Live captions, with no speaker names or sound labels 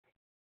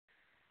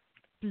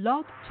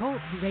Blog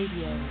Talk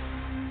Radio.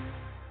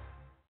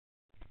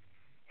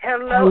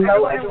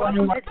 Hello, everyone,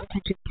 and welcome to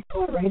Gypsy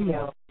Poet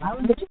Radio.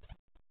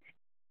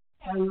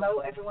 Hello,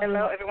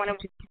 everyone, and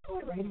Gypsy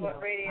Poet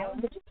Radio.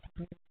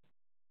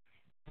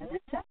 And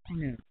this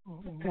afternoon,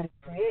 we're going to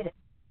create it,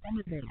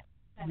 innovate it,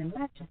 and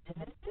imagine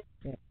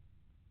it.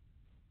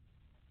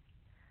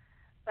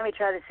 Let me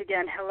try this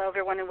again. Hello,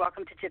 everyone, and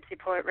welcome to Gypsy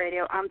Poet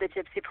Radio. I'm the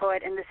Gypsy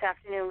Poet, and this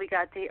afternoon we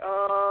got the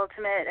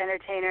ultimate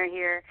entertainer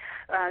here.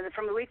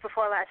 From the week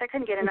before last, I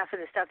couldn't get enough of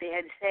the stuff he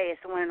had to say.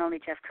 It's the one and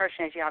only Jeff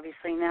Kirshner, as you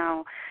obviously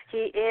know.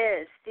 He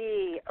is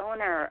the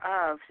owner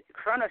of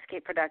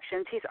Chronoscape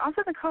Productions. He's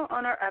also the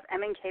co-owner of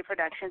M&K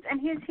Productions,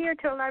 and he is here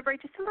to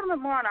elaborate just a little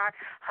bit more on our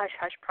Hush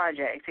Hush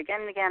project.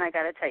 Again and again, I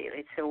got to tell you,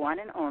 it's the one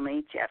and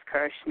only Jeff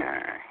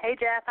Kirshner. Hey,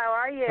 Jeff, how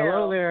are you?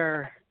 Hello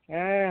there.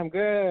 Hey, I'm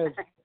good.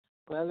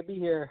 Glad to be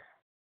here.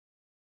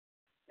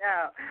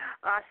 Oh,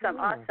 awesome.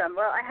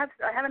 Well, I have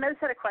another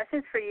set of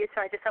questions for you,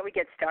 so I just thought we'd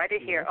get started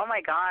here. Oh my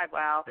God,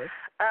 wow.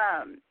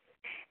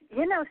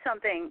 You know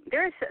something?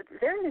 There is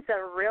a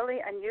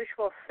really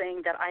unusual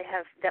thing that I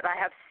have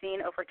seen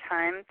over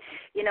time.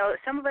 You know,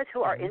 some of us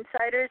who are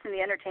insiders in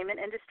the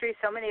entertainment industry,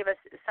 so many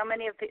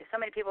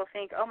people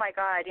think, oh my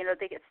God, you know,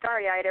 they get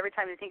starry-eyed every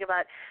time they think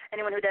about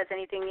anyone who does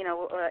anything, you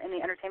know, in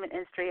the entertainment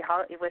industry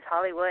with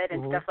Hollywood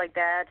and stuff like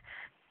that,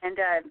 and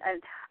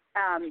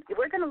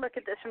we're going to look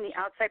at this from the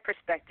outside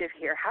perspective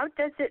here. How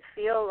does it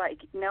feel like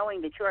knowing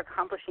that you're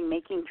accomplishing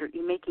making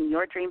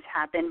your dreams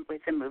happen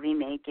with the movie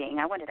making?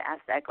 I wanted to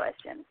ask that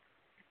question.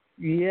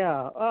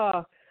 Yeah.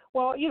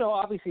 Well, you know,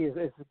 obviously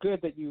it's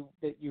good that you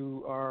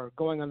are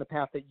going on the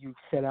path that you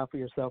set out for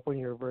yourself when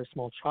you're a very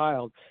small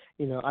child.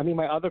 You know, I mean,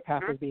 my other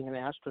path was being an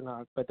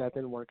astronaut, but that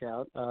didn't work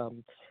out. So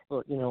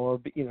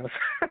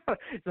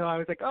I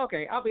was like,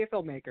 okay, I'll be a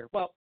filmmaker.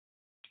 Well,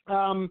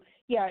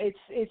 yeah,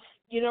 it's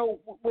you know,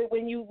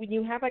 when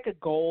you have like a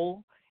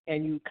goal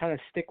and you kind of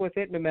stick with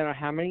it, no matter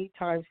how many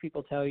times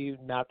people tell you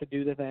not to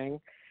do the thing,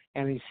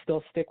 and you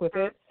still stick with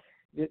it,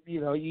 you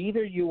know,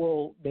 either you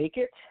will make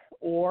it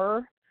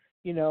or,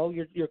 you know,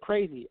 you're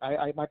crazy.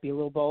 I might be a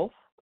little both,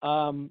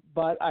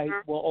 but I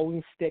will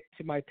always stick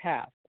to my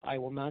path. I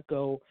will not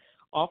go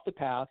off the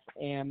path,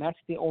 and that's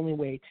the only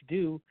way to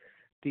do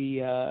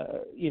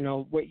the you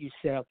know, what you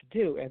set out to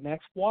do, and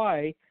that's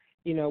why.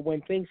 You know, when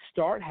things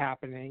start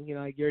happening, you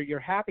know, you're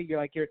happy. You're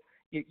like you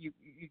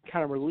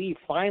kind of relieved.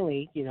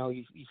 Finally, you know,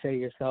 you say to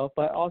yourself,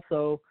 but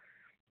also,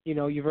 you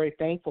know, you're very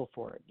thankful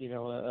for it. You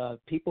know,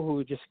 people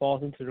who just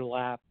falls into their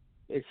lap,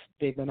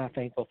 they're not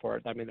thankful for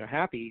it. I mean, they're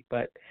happy,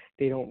 but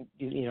they don't.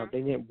 You know, they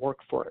didn't work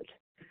for it.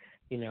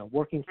 You know,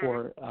 working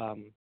for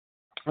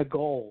a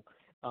goal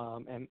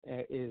and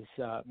is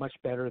much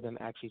better than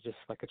actually just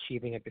like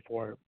achieving it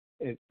before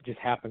it just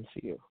happens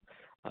to you.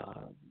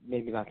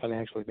 Maybe not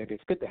financially, maybe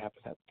it's good to have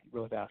that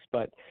really fast,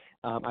 but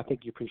I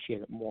think you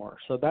appreciate it more.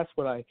 So that's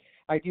what I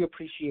do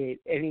appreciate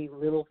any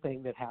little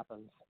thing that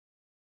happens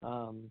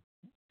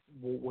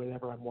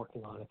whenever I'm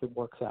working on, if it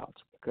works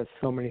out, because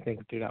so many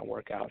things do not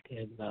work out.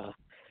 And,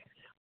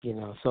 you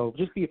know, so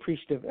just be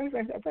appreciative. I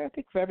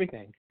think for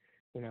everything,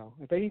 you know,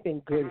 if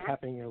anything good is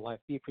happening in your life,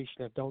 be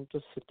appreciative. Don't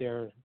just sit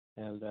there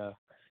and,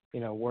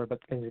 you know, worry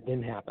about the things that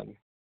didn't happen.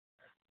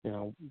 You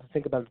know,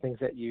 think about the things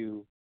that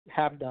you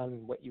have done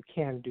and what you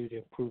can do to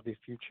improve the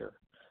future.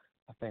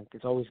 I think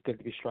it's always good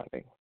to be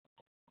striving.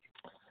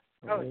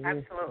 Oh,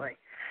 absolutely.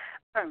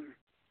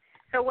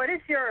 So what's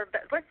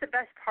the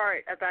best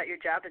part about your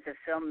job as a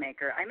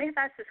filmmaker? I may have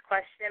asked this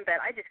question, but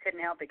I just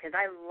couldn't help it because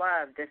I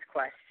love this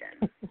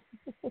question.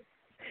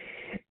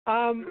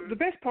 The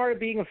best part of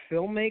being a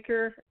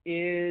filmmaker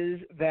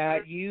is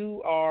that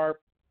you're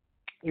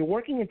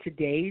working in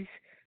today's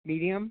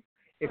medium.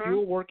 If you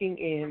were working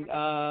in,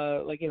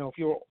 like, you know, if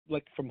you were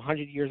like from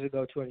 100 years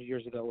ago, 200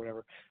 years ago,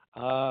 whatever,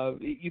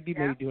 you'd be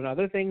maybe doing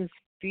other things,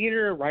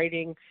 theater,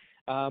 writing,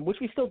 which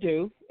we still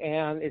do,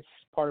 and it's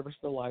part of our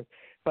still life.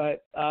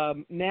 But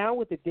now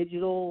with the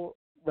digital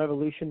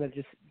revolution that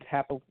just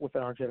happened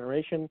within our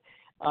generation,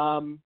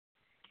 the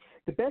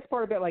best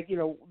part about, like, you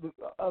know,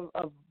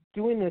 of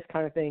doing this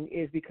kind of thing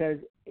is because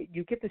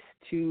you get this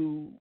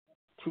to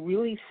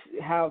really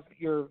have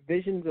your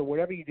visions or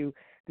whatever you do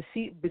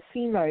be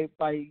seen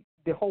by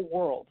the whole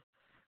world,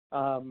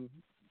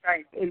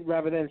 right?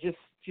 Rather than just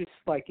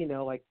like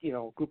a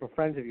group of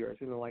friends of yours,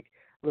 you know, like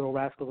Little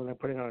Rascals, and they're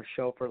putting on a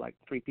show for like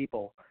 3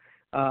 people.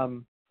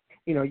 You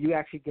know, you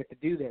actually get to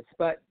do this,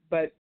 but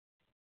the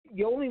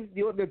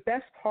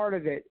best part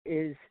of it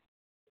is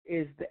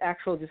the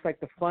actual, just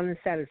like the fun and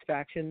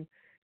satisfaction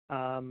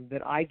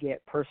that I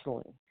get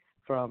personally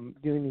from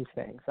doing these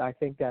things. I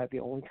think that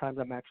the only times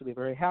I'm actually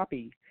very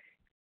happy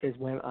is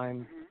when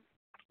I'm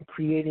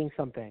creating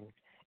something.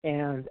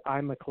 And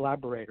I'm a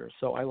collaborator,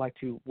 so I like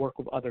to work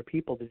with other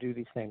people to do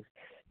these things.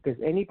 Because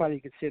anybody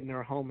could sit in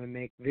their home and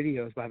make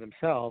videos by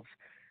themselves,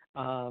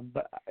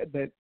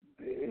 but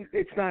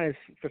it's not as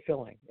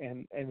fulfilling,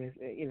 and it's,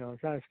 you know,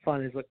 it's not as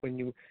fun as like when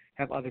you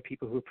have other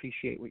people who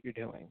appreciate what you're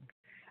doing.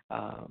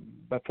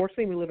 But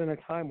fortunately, we live in a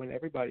time when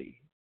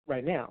everybody,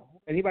 right now,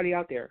 anybody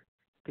out there,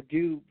 could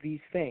do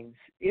these things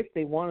if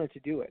they wanted to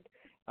do it.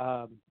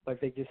 but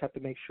they just have to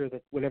make sure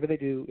that whatever they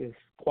do is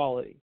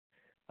quality.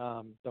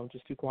 Don't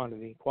just do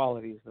quantity.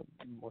 Quality is the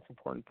most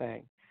important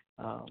thing.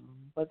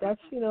 But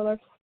that's the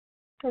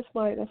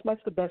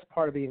best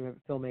part of being a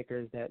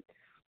filmmaker, is that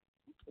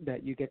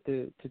you get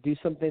to do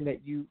something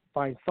that you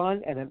find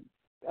fun, and then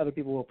other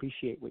people will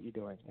appreciate what you're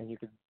doing, and you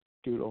could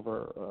do it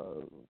over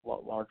a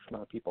large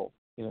amount of people.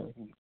 You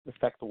can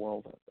affect the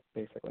world,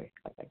 basically,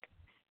 I think.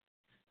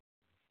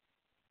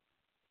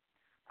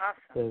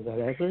 Awesome. Does that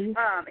answer you?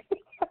 I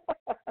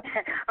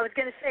was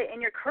going to say,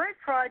 in your current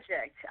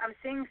project, I'm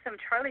seeing some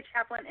Charlie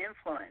Chaplin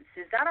influence.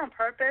 Is that on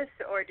purpose,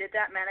 or did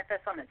that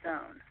manifest on its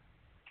own?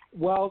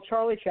 Well,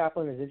 Charlie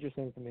Chaplin is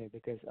interesting to me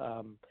because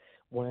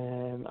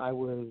when I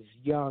was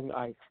young,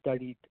 I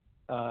studied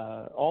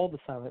all the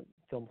silent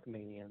film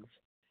comedians.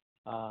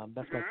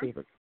 That's my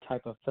favorite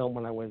type of film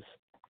when I was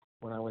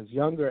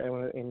younger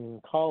and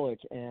in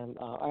college, and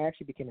I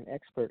actually became an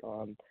expert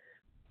on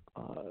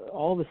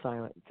all the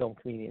silent film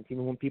comedians,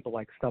 even when people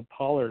like Stub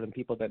Pollard and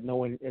people that no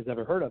one has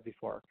ever heard of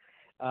before.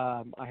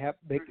 And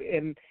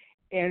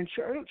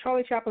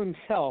Charlie Chaplin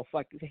himself,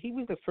 like, he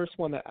was the first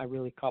one that I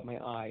really caught my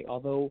eye.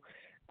 Although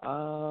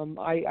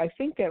I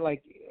think that,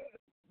 like,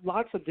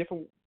 lots of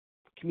different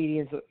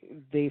comedians,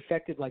 they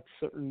affected like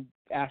certain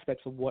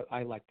aspects of what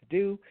I like to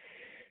do.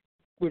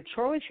 What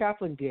Charlie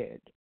Chaplin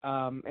did,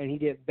 and he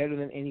did better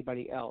than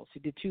anybody else, he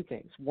did two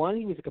things. One,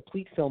 he was a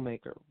complete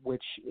filmmaker,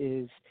 which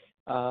is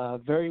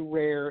very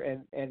rare,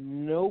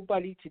 and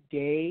nobody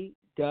today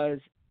does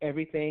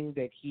everything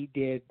that he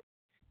did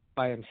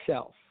by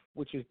himself,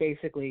 which is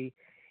basically,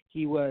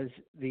 he was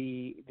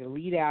the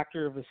lead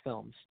actor of his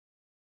films.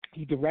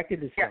 He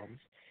directed his films.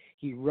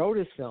 He wrote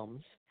his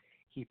films.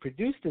 He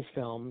produced his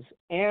films,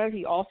 and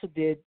he also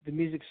did the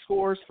music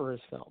scores for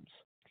his films,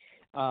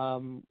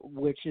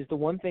 which is the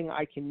one thing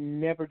I can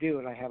never do,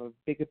 and I have a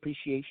big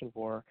appreciation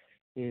for,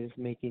 is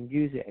making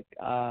music.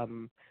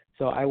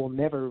 So I will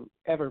never,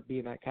 ever be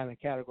in that kind of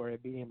category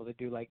of being able to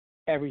do, like,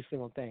 every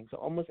single thing. So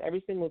almost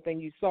every single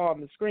thing you saw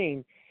on the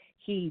screen,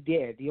 he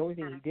did. The only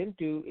thing he didn't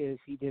do is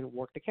he didn't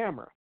work the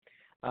camera.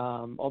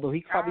 Although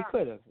he probably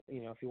could have,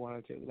 if he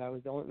wanted to. That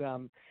was the only.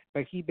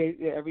 But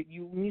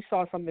when you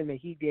saw something that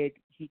he did,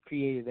 he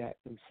created that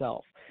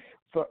himself.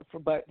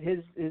 But his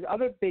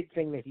other big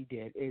thing that he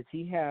did is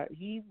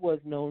he was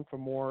known for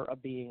more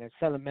of being a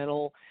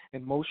sentimental,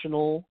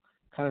 emotional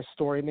kind of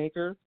story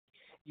maker.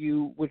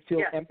 You would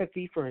feel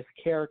empathy for his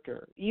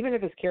character, even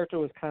if his character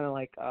was kind of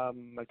like a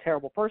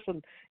terrible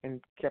person and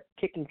kept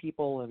kicking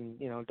people and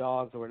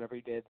dogs or whatever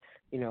he did,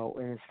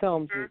 in his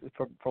films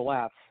for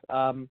laughs.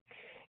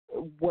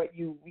 What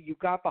you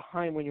got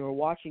behind when you were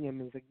watching him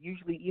is, like,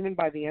 usually, even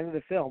by the end of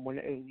the film, when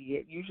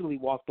he usually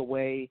walked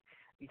away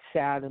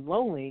sad and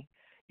lonely,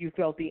 you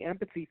felt the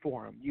empathy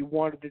for him. You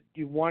wanted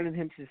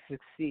him to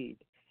succeed.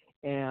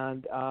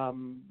 And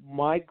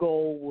my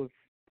goal with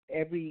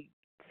every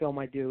film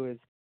I do is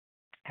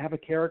have a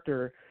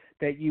character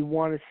that you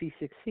want to see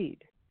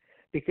succeed,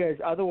 because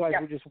otherwise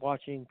we're just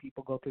watching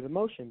people go through the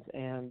motions.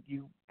 And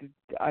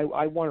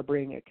I want to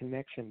bring a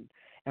connection,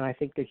 and I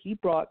think that he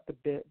brought the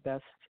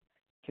best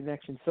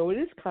connection. So it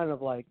is kind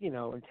of like,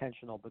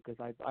 intentional, because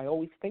I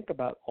always think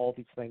about all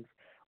these things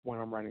when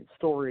I'm writing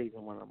stories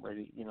and when I'm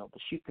ready, to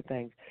shoot the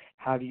things.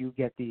 How do you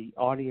get the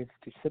audience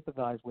to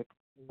sympathize with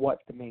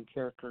what the main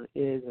character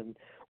is and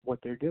what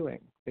they're doing?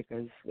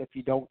 Because if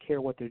you don't care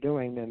what they're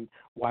doing, then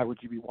why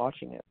would you be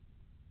watching it?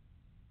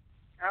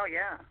 Oh,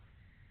 yeah.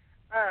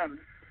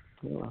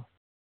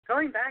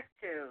 Going back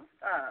to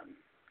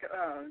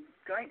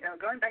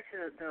going back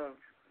to the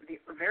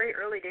very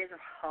early days of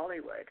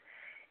Hollywood,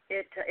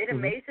 it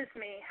amazes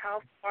me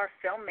how far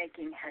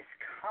filmmaking has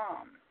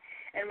come.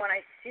 And when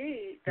I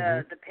see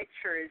the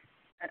pictures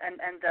and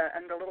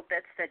the little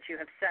bits that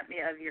you have sent me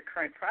of your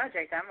current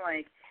project, I'm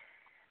like,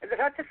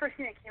 that's the first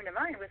thing that came to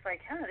mind, was like,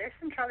 there's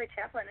some Charlie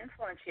Chaplin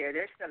influence here.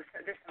 There's some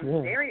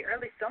very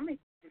early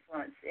filmmaking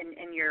influence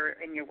in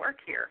your work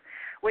here,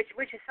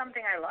 which is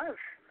something I love.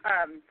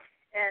 And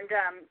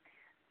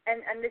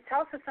it's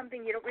also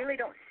something you really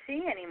don't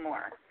see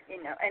anymore,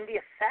 and the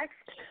effects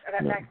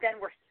back then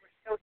were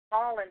so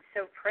small and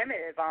so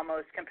primitive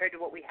almost compared to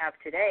what we have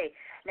today.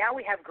 Now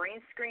we have green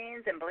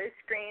screens and blue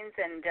screens,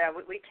 and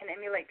we can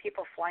emulate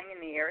people flying in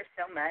the air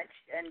so much,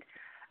 and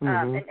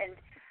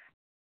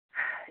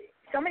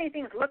so many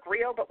things look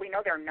real, but we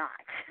know they're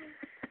not.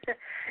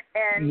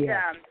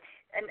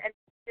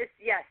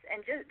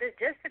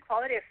 Just the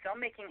quality of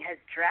filmmaking has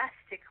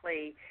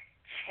drastically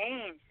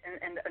changed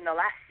in the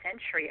last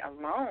century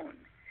alone.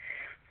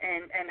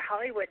 And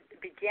Hollywood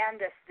began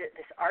this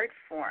art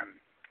form,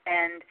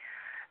 and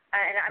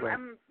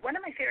I'm one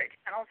of my favorite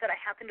channels that I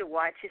happen to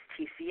watch is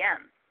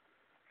TCM.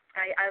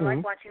 I like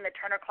watching the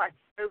Turner Classic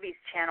Movies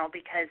channel,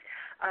 because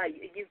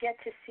you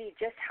get to see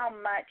just how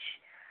much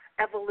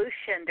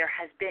evolution there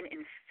has been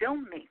in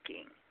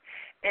filmmaking.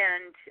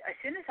 And as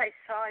soon as I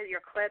saw your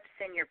clips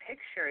and your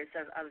pictures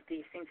of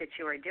these things that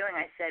you were doing,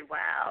 I said,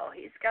 wow,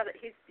 he's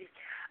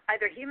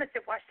either he must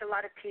have watched a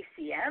lot of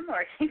TCM,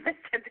 or he must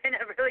have been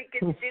a really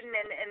good student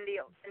in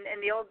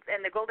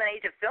the golden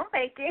age of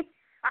filmmaking.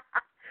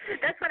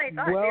 That's what I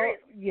thought. Well,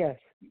 seriously. yes.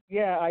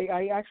 Yeah,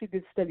 I actually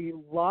did study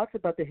lots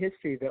about the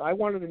history of it. I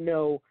wanted to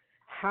know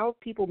how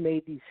people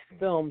made these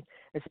films,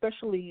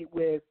 especially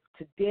with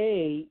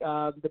today,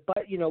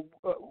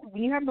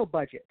 when you have no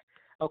budget.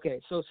 Okay,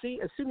 so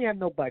assume you have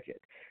no budget.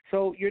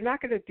 So you're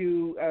not going to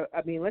do,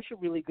 unless you're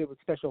really good with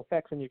special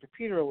effects on your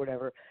computer or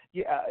whatever,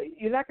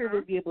 you're not going to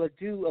really be able to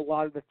do a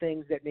lot of the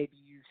things that maybe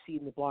you see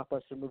in the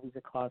blockbuster movies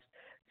that cost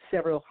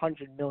several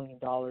 $100 million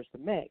to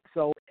make.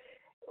 So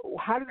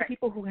how do the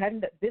people who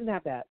didn't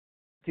have that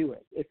do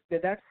it?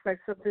 That's like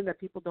something that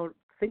people don't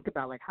think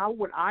about. Like, how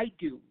would I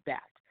do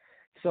that?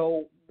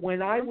 So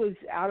when I was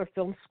out of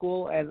film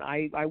school and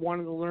I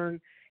wanted to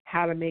learn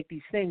how to make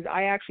these things,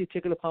 I actually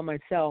took it upon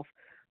myself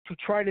to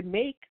try to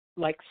make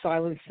like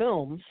silent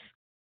films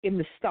in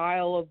the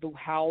style of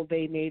how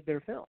they made their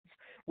films,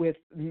 with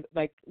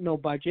like no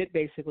budget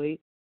basically,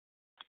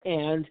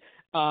 and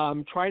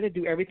trying to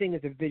do everything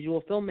as a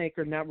visual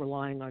filmmaker, not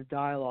relying on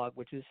dialogue,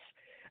 which is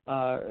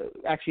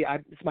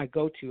it's my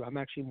go-to. I'm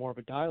actually more of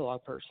a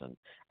dialogue person.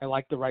 I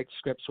like to write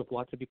scripts with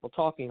lots of people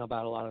talking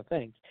about a lot of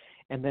things.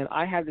 And then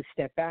I had to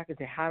step back and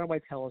say, how do I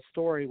tell a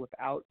story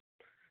without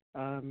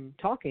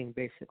talking,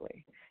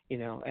 basically?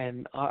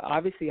 And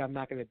obviously I'm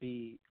not going to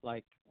be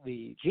like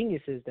the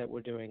geniuses that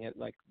were doing it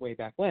like way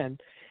back when.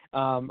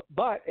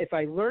 But if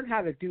I learned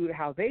how to do it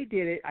how they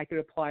did it, I could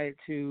apply it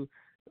to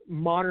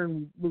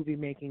modern movie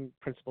making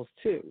principles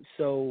too.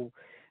 So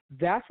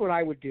that's what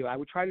I would do. I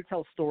would try to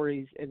tell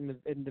stories in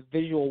the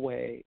visual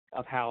way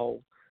of how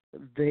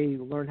they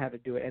learned how to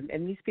do it.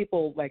 And these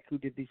people like who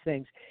did these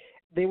things,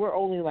 they were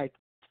only like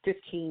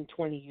 15,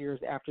 20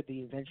 years after the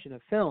invention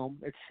of film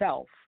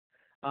itself,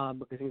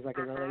 because it was like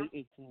in the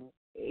late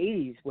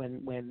 1880s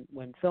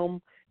when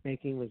film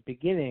making was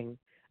beginning,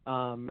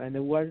 and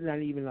there was not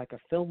even like a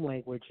film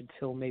language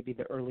until maybe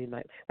the early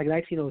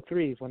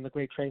 1903 is when The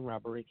Great Train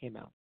Robbery came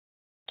out,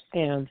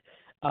 and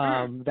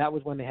that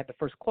was when they had the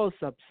first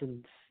close-ups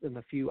and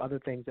a few other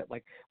things that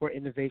like were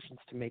innovations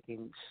to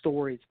making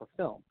stories for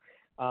film.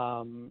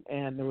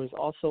 And there was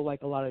also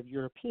like a lot of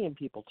European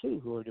people too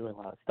who were doing a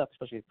lot of stuff,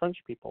 especially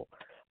French people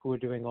who were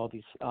doing all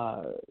these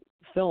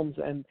films,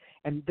 and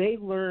they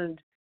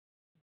learned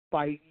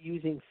by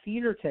using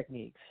theater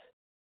techniques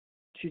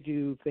to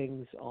do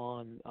things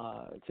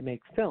to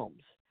make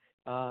films.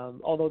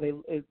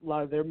 Although a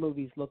lot of their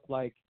movies look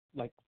like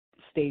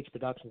stage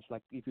productions,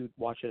 like if you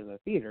watch it in a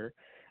theater,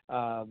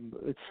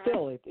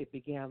 it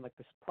began like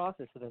this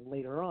process, and then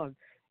later on,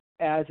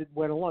 as it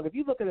went along. If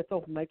you look at a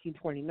film from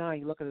 1929,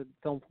 you look at a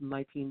film from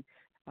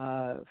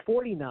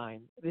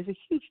 1949, there's a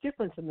huge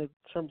difference in the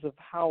terms of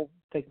how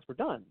things were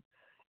done.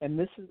 And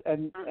this is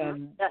and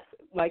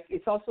like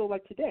it's also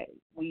like today.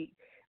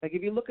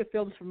 If you look at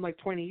films from like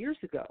 20 years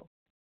ago,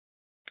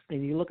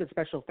 and you look at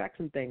special effects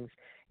and things,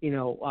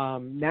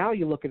 now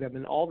you look at them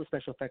and all the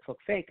special effects look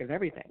fake and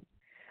everything.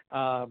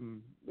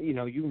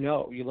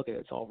 You look at it,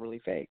 it's all really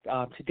fake.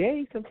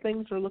 Today, some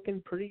things are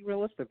looking pretty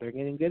realistic. They're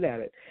getting good at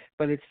it,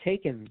 but it's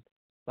taken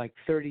like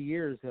 30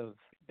 years of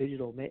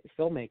digital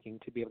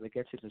filmmaking to be able to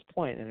get to this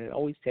point, and it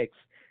always takes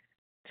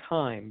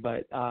time.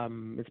 But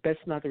it's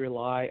best not to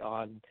rely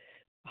on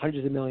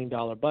hundreds of $1 million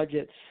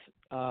budgets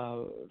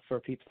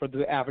for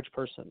the average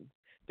person,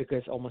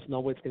 because almost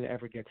nobody's going to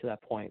ever get to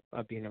that point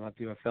of being able to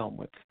do a film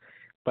with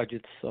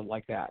budgets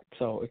like that.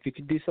 So if you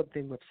can do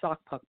something with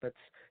sock puppets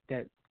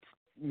that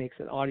makes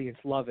an audience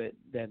love it,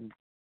 then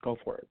go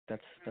for it.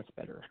 That's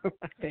better, I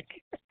think.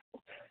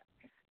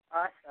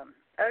 Awesome.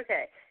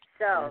 Okay,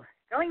 so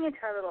going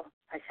into our little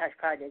hush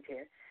project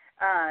here,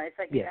 it's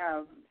like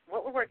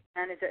what we're working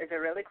on is a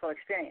really cool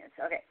experience.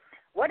 Okay,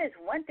 what is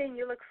one thing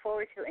you look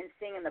forward to in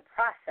seeing in the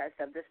process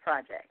of this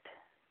project?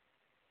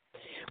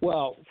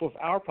 Well, for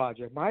our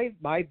project, my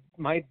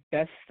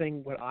best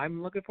thing, what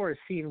I'm looking for is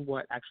seeing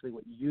what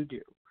you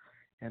do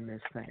in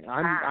this thing.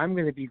 I'm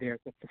going to be there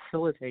to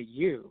facilitate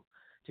you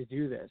to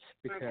do this,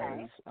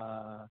 because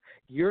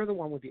you're the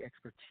one with the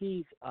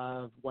expertise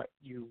of what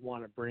you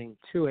want to bring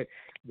to it.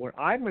 What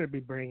I'm going to be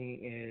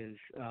bringing is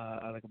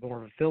like more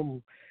of a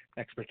film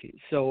expertise.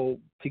 So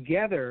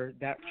together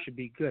that should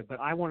be good. But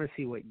I want to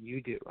see what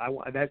you do.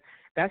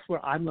 That's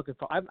what I'm looking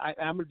for. I'm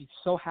going to be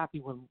so happy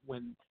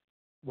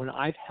when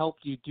I've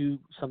helped you do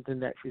something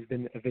that has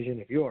been a vision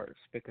of yours,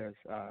 because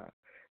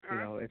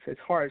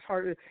it's hard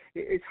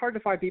to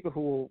find people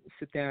who will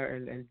sit there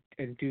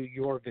and do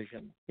your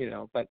vision,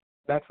 but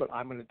that's what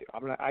I'm going to do.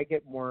 I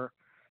get more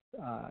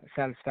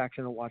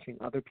satisfaction in watching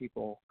other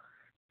people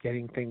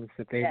getting things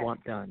that they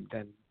want done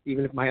than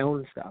even if my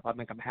own stuff. I'm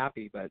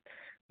happy, but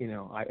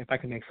if I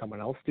can make someone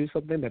else do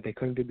something that they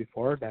couldn't do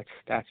before,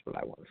 that's what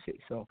I want to see.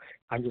 So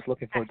I'm just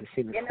looking forward to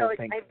seeing this whole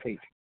thing complete.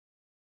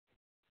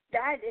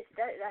 I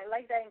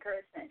like that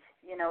encouragement,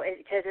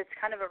 because it's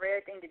kind of a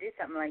rare thing to do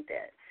something like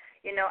that.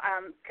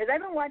 Because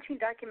I've been watching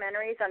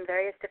documentaries on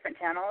various different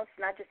channels,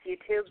 not just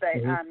YouTube, but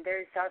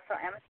there's also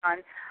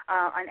Amazon.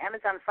 On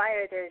Amazon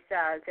Fire, there's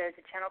a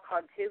channel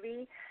called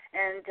Tubi,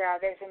 and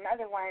there's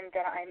another one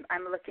that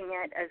I'm looking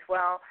at as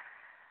well.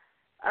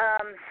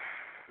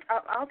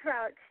 All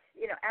throughout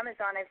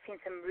Amazon, I've seen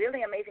some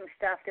really amazing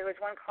stuff. There was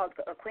one called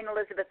Queen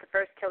Elizabeth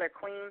I, Killer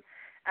Queen,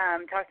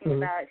 talking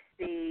about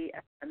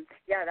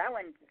that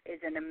one is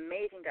an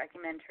amazing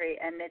documentary,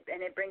 and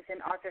it brings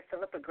in author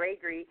Philippa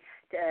Gregory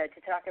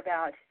to talk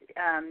about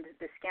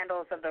the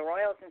scandals of the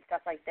royals and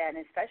stuff like that,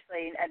 and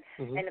especially and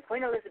the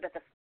Queen Elizabeth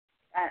I.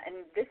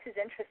 And this is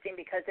interesting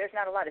because there's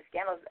not a lot of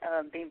scandals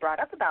being brought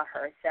up about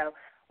her. So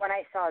when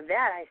I saw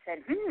that, I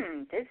said,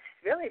 this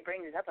really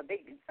brings up a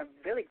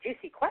really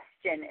juicy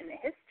question in the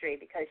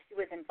history, because she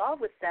was involved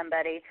with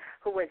somebody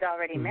who was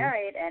already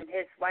married, and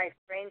his wife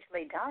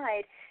strangely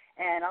died.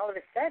 And all of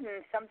a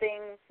sudden,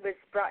 something was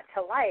brought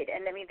to light,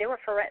 and I mean, there were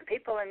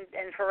people in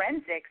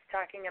forensics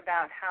talking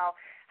about how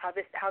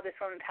this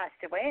woman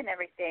passed away and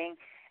everything,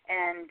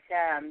 and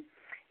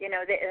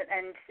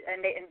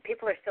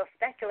people are still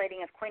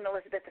speculating if Queen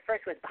Elizabeth I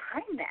was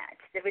behind that,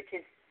 which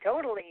is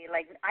totally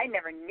I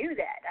never knew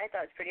that. I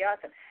thought it was pretty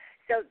awesome.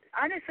 So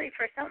honestly,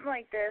 for something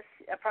like this,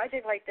 a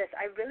project like this,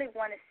 I really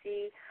want to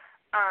see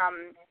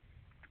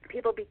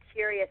people be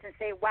curious and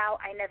say, "Wow,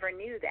 I never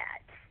knew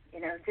that."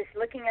 Just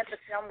looking at the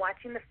film,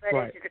 watching the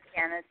footage of the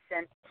pianists,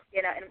 and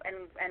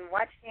and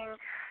watching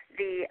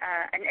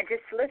and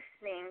just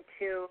listening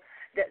to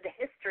the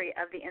history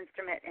of the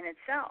instrument in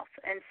itself.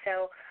 And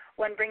so,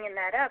 when bringing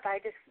that up, I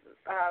just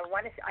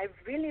I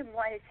really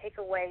want to take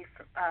away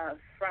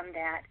from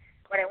that.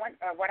 What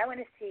I want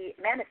to see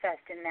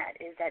manifest in that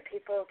is that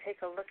people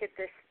take a look at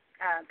this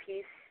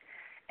piece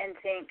and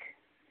think,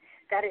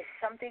 that is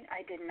something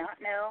I did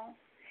not know,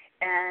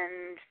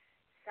 and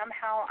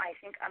somehow I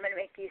think I'm going to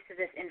make use of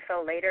this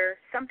info later,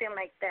 something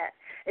like that.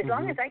 As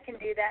long as I can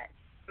do that,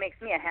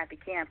 makes me a happy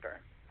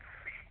camper.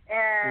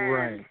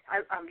 And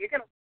you're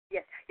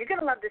going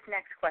to love this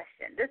next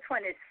question. This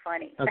one is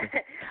funny.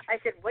 Okay. I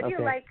said, what do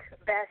you like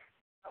best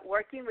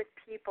working with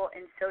people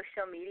in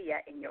social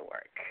media in your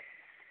work?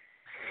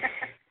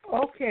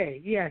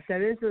 Okay, yes,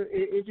 that is an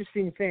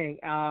interesting thing,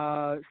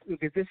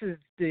 because this is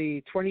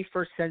the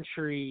 21st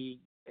century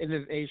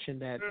innovation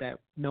that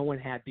no one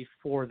had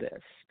before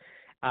this.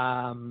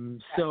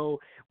 So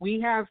we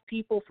have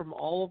people from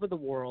all over the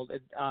world,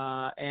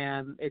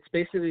 and it's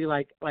basically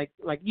like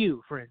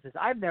you, for instance.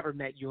 I've never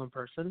met you in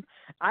person.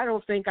 I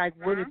don't think I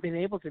would have been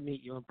able to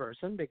meet you in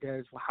person,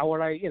 because how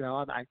would I?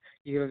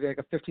 You're like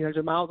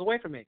 1,500 miles away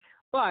from me.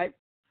 But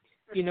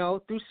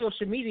through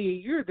social media,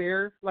 you're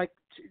there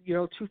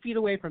 2 feet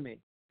away from me.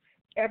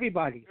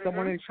 Everybody,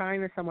 someone in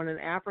China, someone in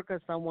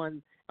Africa,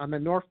 someone on the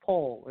North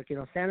Pole.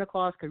 Santa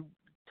Claus could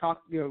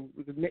talk,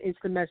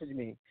 instant message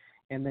me,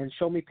 and then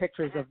show me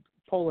pictures of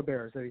polar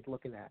bears that he's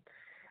looking at.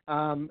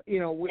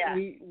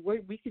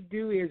 What we could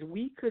do is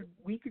we could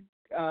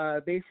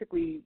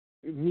basically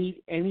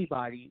meet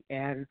anybody,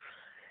 and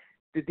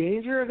the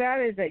danger of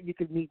that is that you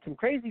could meet some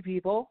crazy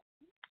people.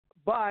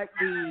 But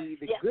the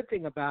good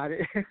thing about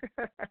it,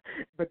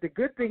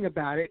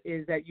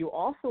 is that you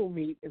also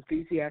meet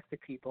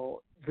enthusiastic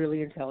people,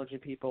 really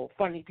intelligent people,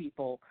 funny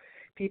people,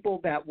 people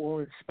that will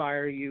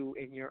inspire you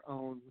in your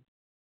own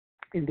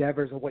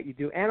endeavors of what you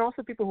do, and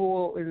also people who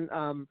will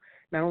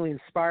not only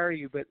inspire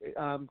you but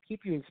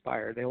keep you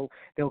inspired. They'll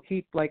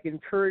keep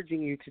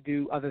encouraging you to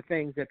do other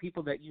things, that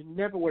people that you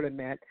never would have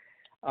met,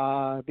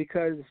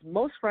 because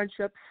most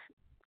friendships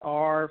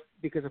are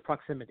because of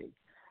proximity.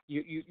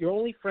 You're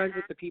only friends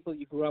with the people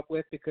you grew up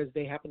with because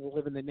they happen to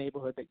live in the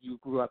neighborhood that you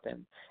grew up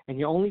in. And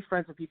you're only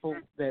friends with people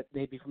that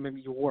maybe from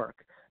your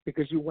work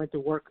because you went to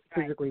work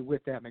physically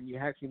with them and you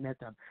actually met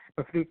them.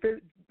 But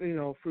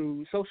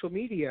through social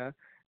media,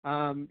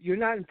 you're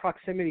not in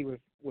proximity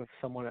with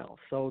someone else.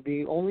 So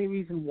the only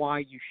reason why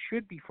you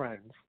should be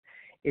friends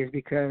is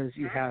because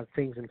you have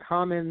things in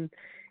common.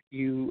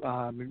 You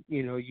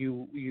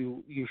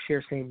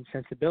share same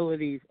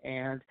sensibilities,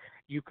 and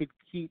you could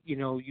keep,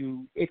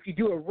 if you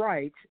do it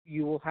right,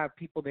 you will have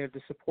people there to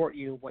support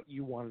you in what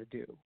you want to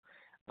do.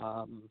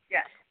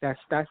 That's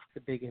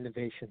the big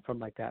innovation from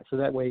that. So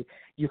that way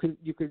you could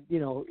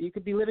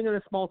be living in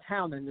a small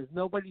town and there's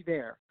nobody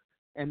there.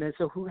 And then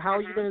how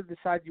are you going to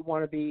decide you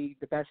want to be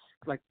the best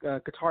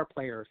guitar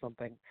player or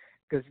something?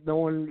 Because no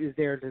one is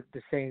there to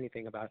say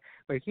anything about it.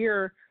 But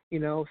here,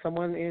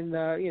 someone in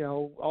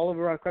all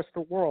over across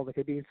the world, it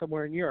could be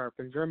somewhere in Europe,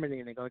 in Germany,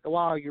 and they go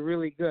wow, you're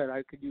really good.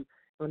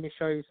 Let me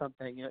show you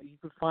something. You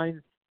could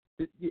find.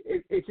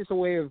 It's just a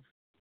way of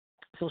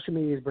social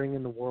media is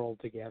bringing the world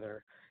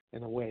together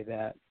in a way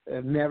that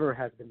never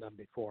has been done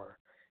before.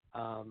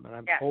 And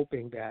I'm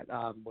hoping that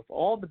with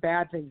all the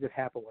bad things that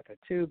happen with it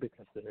too,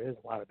 because there is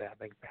a lot of bad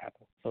things that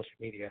happen with social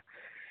media,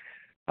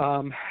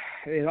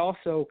 it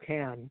also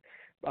can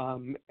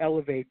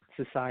elevate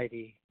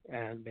society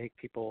and make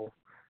people,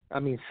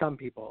 some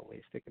people at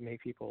least, it can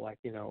make people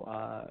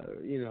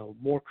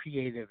more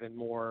creative and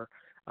more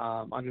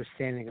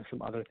understanding of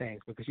some other things,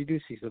 because you do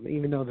see some,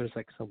 even though there's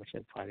so much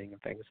infighting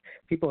and things,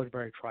 people are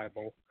very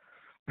tribal.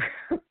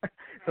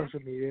 Social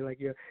media,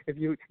 if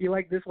you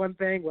like this one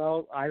thing,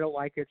 well, I don't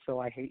like it, so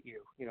I hate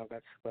you.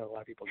 That's what a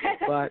lot of people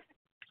do.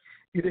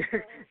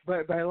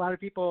 But a lot of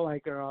people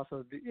are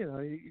also,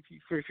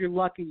 if you're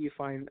lucky, you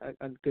find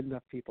a good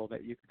enough people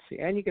that you can see,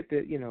 and you get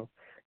to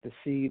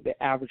see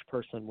the average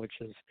person, which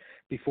is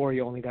before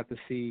you only got to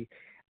see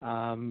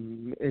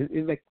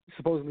like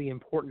supposedly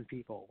important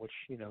people, which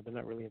they're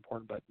not really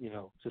important, but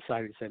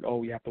society said,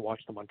 oh, you have to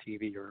watch them on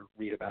TV or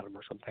read about them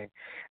or something.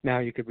 Now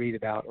you could read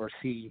about or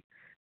see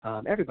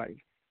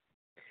everybody.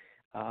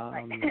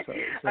 Right.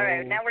 All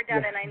right, now we're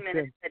down to 9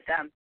 minutes. But,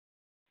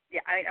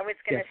 I was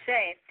going to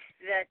say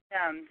that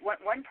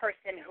one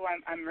person who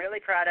I'm really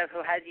proud of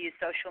who has used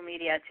social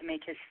media to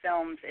make his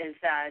films is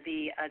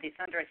the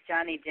thunderous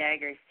Johnny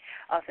Daggers,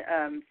 also,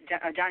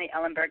 Johnny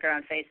Ellenberger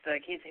on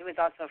Facebook. He was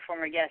also a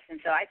former guest,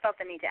 and so I felt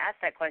the need to ask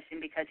that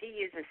question because he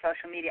uses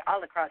social media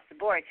all across the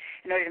board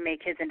in order to make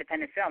his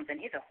independent films, and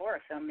he's a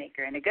horror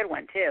filmmaker and a good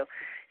one too.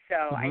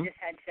 So I just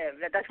had to.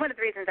 That's one of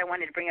the reasons I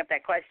wanted to bring up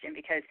that question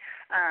because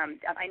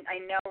I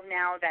know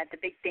now that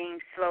the big thing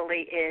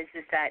slowly is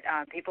that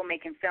people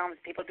making films,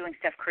 people doing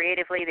stuff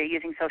creatively, they're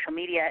using social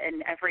media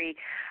in every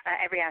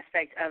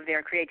aspect of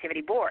their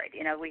creativity board.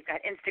 We've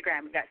got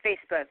Instagram, we've got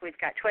Facebook, we've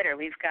got Twitter,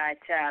 we've got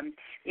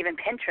even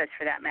Pinterest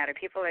for that matter.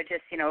 People are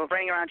just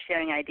running around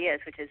sharing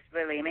ideas, which is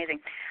really amazing.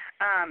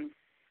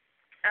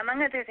 Among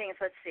other things,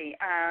 let's see.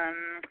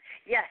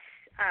 Yes.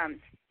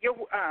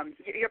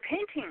 Your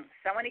paintings.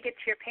 I want to get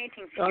to your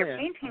paintings. Your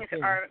paintings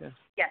are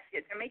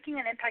they're making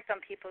an impact on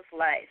people's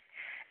lives.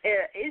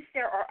 Is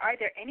there or are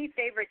there any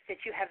favorites that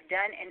you have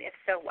done, and if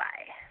so, why?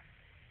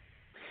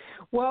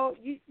 Well,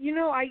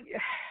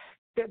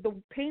 the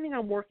painting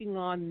I'm working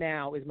on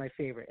now is my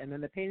favorite, and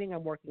then the painting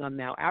I'm working on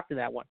now after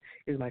that one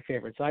is my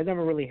favorite. So I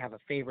never really have a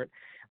favorite.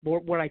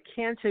 But what I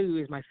can tell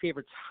you is my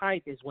favorite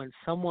type is when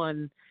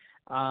someone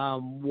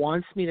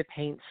wants me to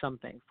paint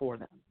something for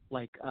them,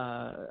 like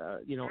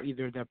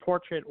either their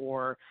portrait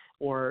or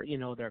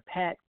their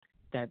pet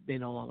that they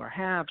no longer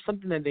have,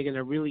 something that they're going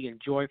to really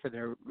enjoy for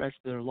the rest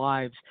of their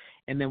lives.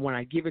 And then when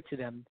I give it to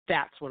them,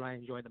 that's what I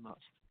enjoy the most.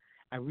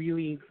 I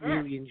really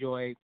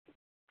enjoy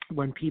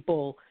when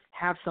people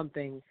have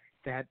something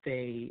that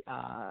they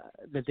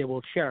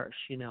will cherish,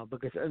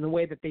 because in a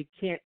way that they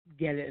can't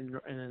get it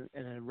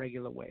in a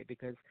regular way,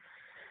 because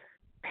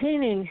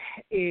painting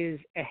is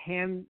a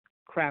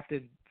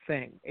handcrafted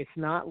thing. It's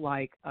not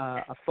like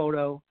a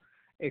photo.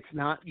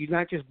 You're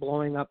not just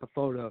blowing up a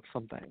photo of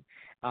something,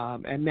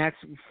 and that's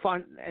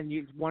fun and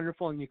it's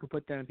wonderful, and you can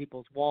put that on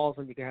people's walls,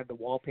 and you can have the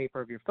wallpaper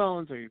of your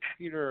phones or your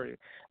computer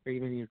or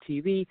even your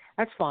TV.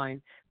 That's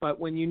fine, but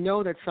when you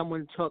know that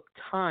someone took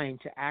time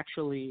to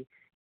actually,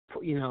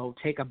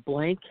 take a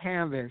blank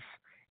canvas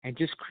and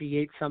just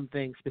create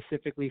something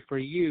specifically for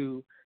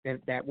you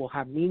that will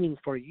have meaning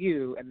for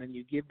you, and then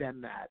you give them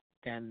that,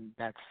 then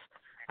that's.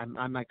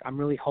 I'm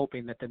really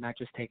hoping that they're not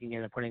just taking it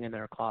and putting it in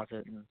their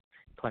closet and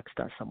collect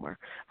stuff somewhere.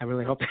 I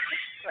really hope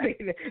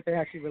they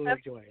actually really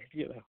enjoy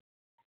it.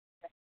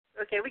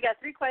 Okay, we got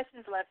 3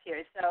 questions left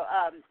here. So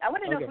I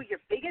want to know who your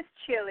biggest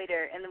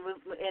cheerleader in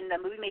the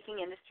movie making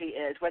industry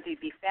is, whether it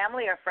be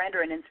family or friend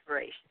or an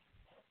inspiration.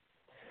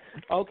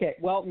 Okay,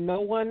 well,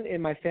 no one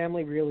in my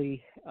family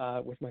really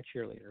was my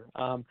cheerleader.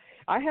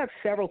 I have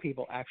several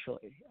people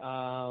actually.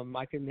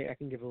 I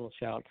can give a little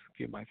shout out to a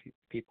few of my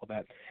people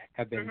that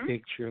have been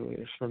big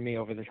cheerleaders for me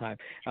over the time.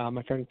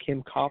 My friend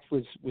Kim Kopf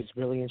was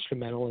really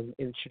instrumental in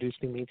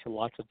introducing me to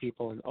lots of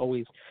people and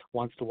always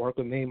wants to work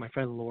with me. My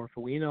friend Laura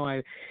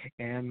Fuino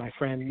and my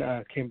friend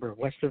Kimber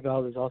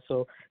Westerveld is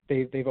also.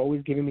 They've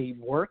always given me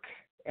work,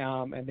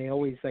 and they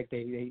always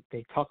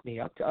they talk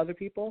me up to other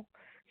people.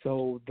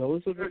 So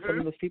those are some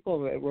of those people.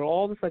 We're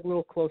all just like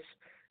little close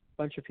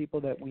bunch of people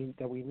that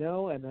we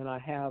know, and then I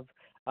have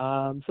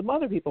some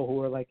other people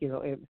who are like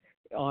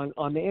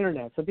on the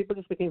internet. Some people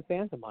just became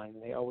fans of mine.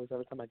 And they always,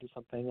 every time I do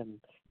something, and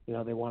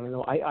they want to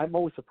know. I'm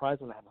always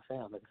surprised when I have a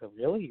fan. Like, so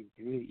really,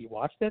 you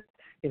watched it?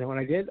 When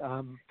I did.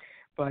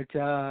 But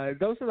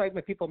those are like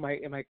my people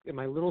in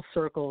my little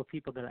circle of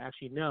people that I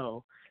actually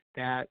know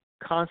that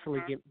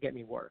constantly get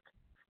me work,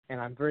 and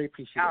I'm very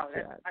appreciative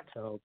for that.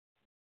 So.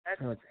 That's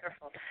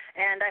wonderful.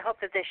 And I hope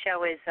that this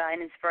show is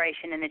an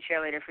inspiration and a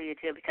cheerleader for you,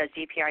 too, because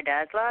GPR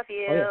does love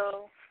you.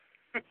 Oh,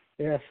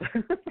 yes.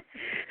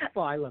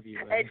 Well, I love you.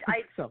 Trust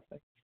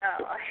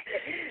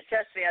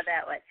me on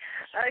that one.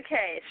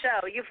 Okay,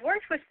 so you've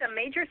worked with some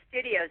major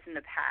studios in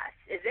the past.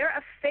 Is there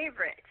a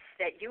favorite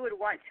that you would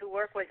want to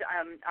work with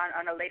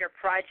on a later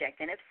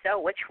project? And if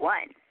so, which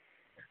one?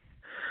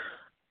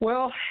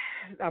 Well,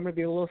 I'm going to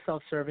be a little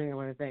self-serving in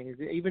one thing.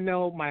 Even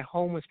though my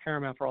home was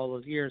Paramount for all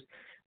those years,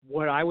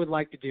 what I would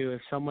like to do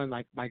if someone,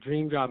 like my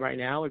dream job right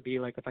now would be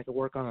like if I could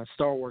work on a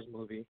Star Wars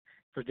movie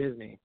for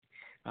Disney.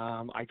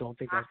 I don't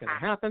think that's going to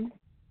happen,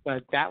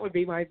 but that would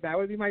be my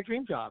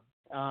dream job.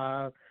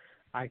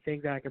 I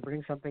think that I could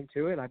bring something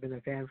to it. I've been a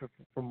fan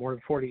for more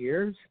than 40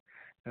 years,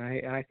 and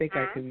I think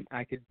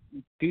I could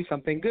do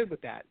something good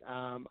with that.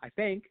 I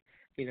think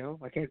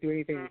I can't do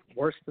anything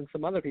worse than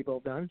some other people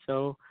have done.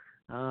 So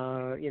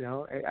I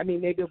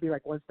mean, maybe it'll be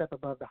like one step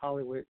above the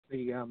Hollywood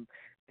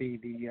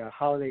the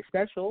holiday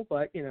special,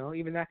 but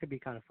even that could be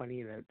kind of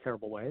funny in a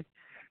terrible way.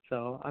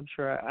 So I'm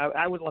sure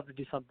I would love to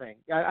do something.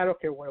 I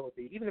don't care what it would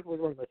be, even if it was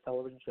one of those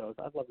television shows.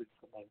 I'd love to do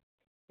something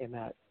in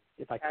that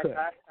if I could.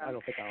 Awesome. I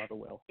don't think I ever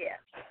will. Yeah.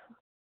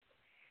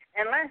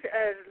 And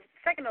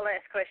second to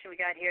last question we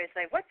got here is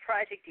like, what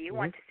project do you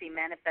want to see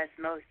manifest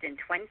most in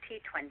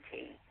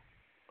 2020?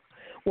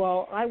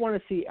 Well, I want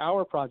to see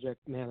our project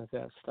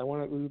manifest.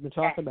 We've been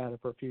talking about it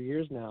for a few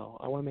years now.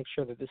 I want to make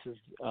sure that this is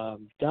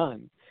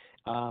done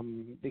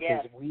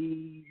because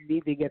we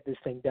need to get this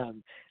thing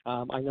done.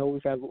 I know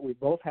we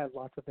both had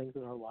lots of things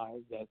in our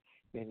lives that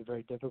made it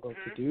very difficult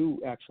to do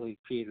actually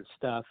creative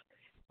stuff.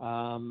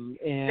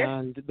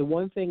 And the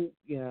one thing,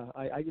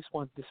 I just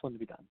want this one to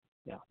be done.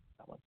 Yeah,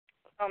 that one.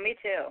 Oh, me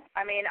too.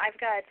 I mean, I've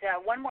got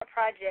one more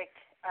project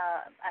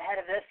ahead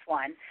of this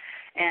one,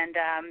 and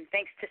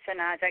thanks to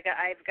Sanaz,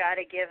 I've got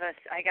to give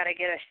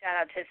a shout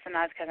out to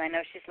Sanaz because I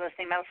know she's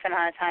listening. Mel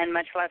Sanaz, and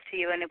much love to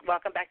you, and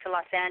welcome back to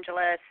Los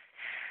Angeles.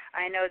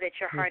 I know that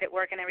you're hard at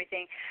work and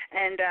everything.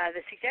 And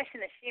the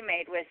suggestion that she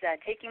made was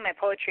taking my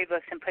poetry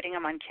books and putting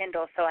them on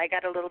Kindle. So I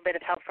got a little bit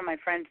of help from my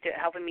friends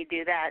helping me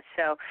do that.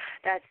 So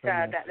that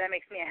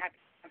makes me a happy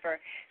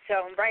camper.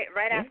 So right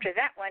after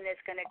that one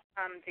is going to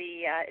come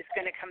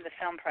the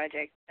film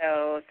project.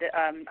 So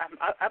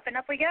up and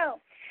up we go.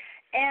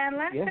 And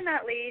last but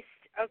not least,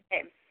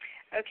 okay.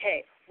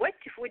 What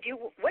do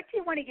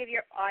you want to give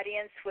your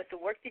audience with the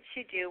work that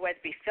you do, whether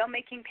it be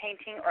filmmaking,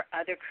 painting, or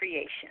other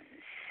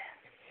creations?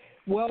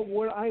 Well,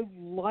 what I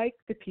like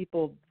the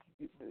people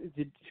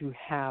to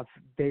have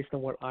based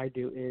on what I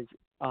do is,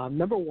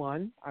 number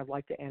one, I'd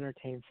like to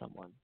entertain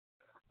someone.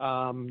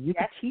 You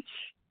could teach,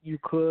 you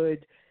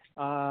could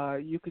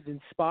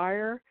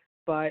inspire,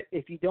 but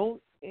if you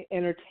don't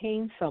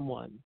entertain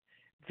someone,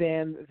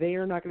 then they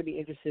are not going to be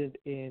interested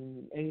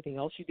in anything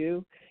else you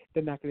do.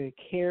 They're not going to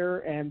care,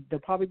 and they'll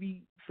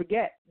probably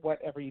forget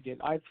whatever you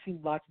did. I've seen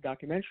lots of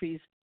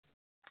documentaries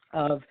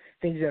of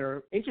things that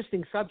are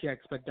interesting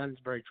subjects but done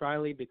very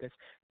dryly because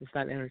it's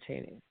not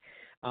entertaining.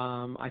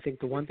 I think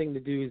the one thing to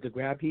do is to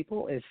grab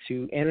people is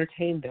to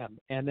entertain them.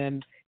 And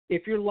then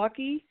if you're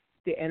lucky,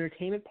 the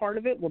entertainment part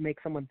of it will make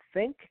someone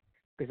think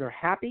because they're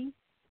happy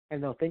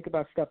and they'll think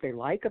about stuff they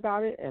like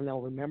about it and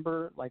they'll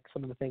remember like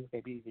some of the things,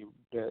 maybe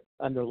the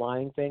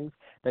underlying things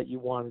that you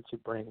wanted to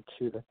bring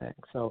to the thing.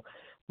 So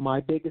my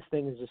biggest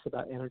thing is just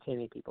about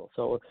entertaining people.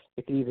 So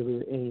it can either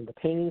be in the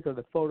paintings or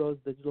the photos,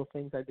 digital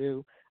things I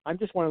do. I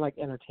just want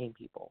to entertain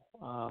people.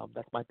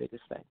 That's my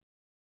biggest thing.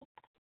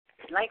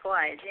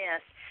 Likewise,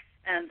 yes.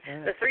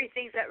 The three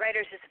things that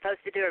writers are supposed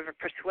to do are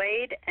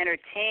persuade,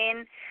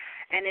 entertain,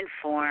 and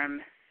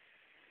inform.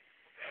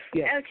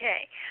 Yes.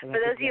 Okay.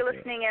 For those of you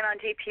listening in on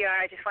GPR,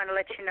 I just want to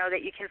let you know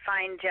that you can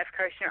find Jeff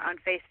Kirshner on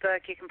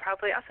Facebook. You can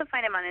probably also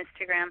find him on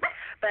Instagram.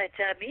 But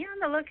be on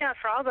the lookout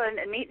for all the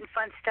neat and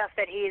fun stuff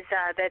that he's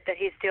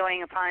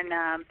doing upon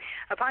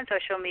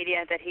social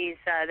media that he's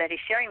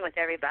sharing with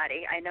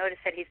everybody. I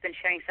noticed that he's been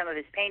sharing some of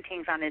his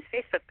paintings on his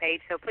Facebook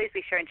page, so please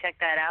be sure and check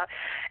that out.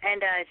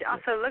 And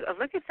also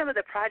look at some of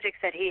the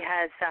projects that he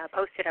has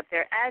posted up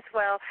there as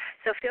well.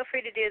 So feel free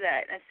to do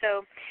that. And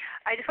so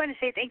I just want to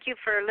say thank you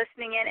for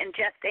listening in, and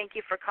Jeff, thank you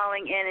for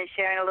calling in and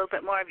sharing a little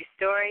bit more of your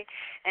story.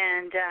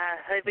 And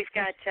I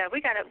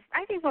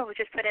think we'll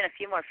just put in a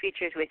few more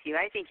features with you.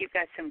 I think you've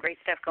got some great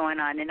stuff going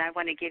on, and I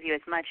want to give you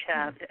as much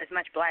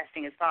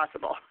blasting as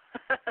possible.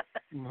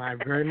 I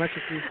very much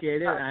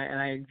appreciate it, and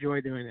I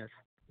enjoy doing this.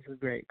 This is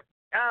great.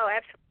 Oh,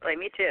 absolutely.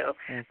 Me too.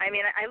 I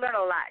mean, I learn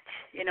a lot.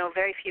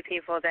 Very few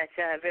people that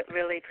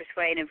really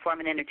persuade,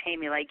 inform, and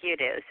entertain me like you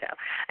do. So,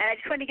 and I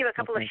just want to give a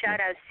couple of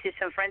shout-outs to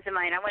some friends of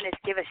mine. I want to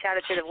give a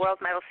shout-out to the World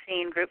Metal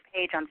Scene group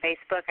page on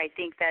Facebook. I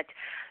think that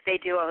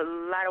they do a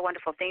lot of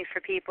wonderful things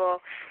for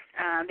people.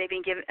 They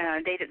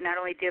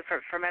not only do for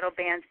metal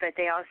bands, but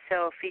they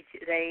also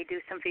they do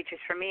some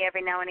features for me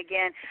every now and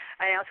again.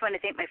 I also want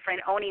to thank my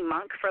friend Oni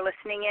Monk for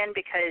listening in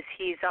because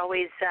he's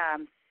always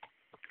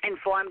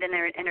informed and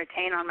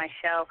entertained on my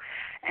show,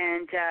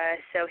 and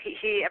so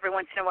he every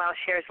once in a while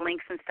shares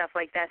links and stuff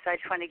like that, so I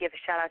just want to give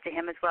a shout out to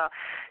him as well.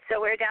 So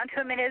we're down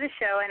to a minute of the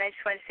show, and I just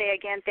want to say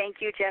again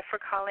thank you, Jeff,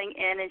 for calling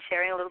in and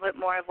sharing a little bit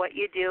more of what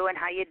you do and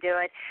how you do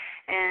it,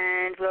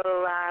 and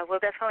we'll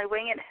definitely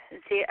wing it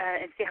and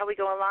see how we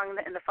go along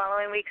in the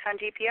following weeks on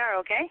GPR,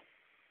 okay?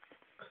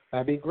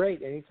 That'd be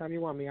great. Anytime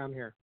you want me, I'm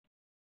here.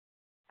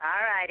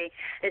 All righty.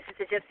 This is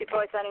the Gypsy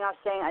Poet signing off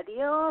saying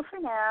adios for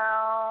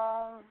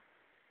now.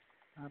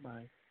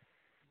 Bye-bye.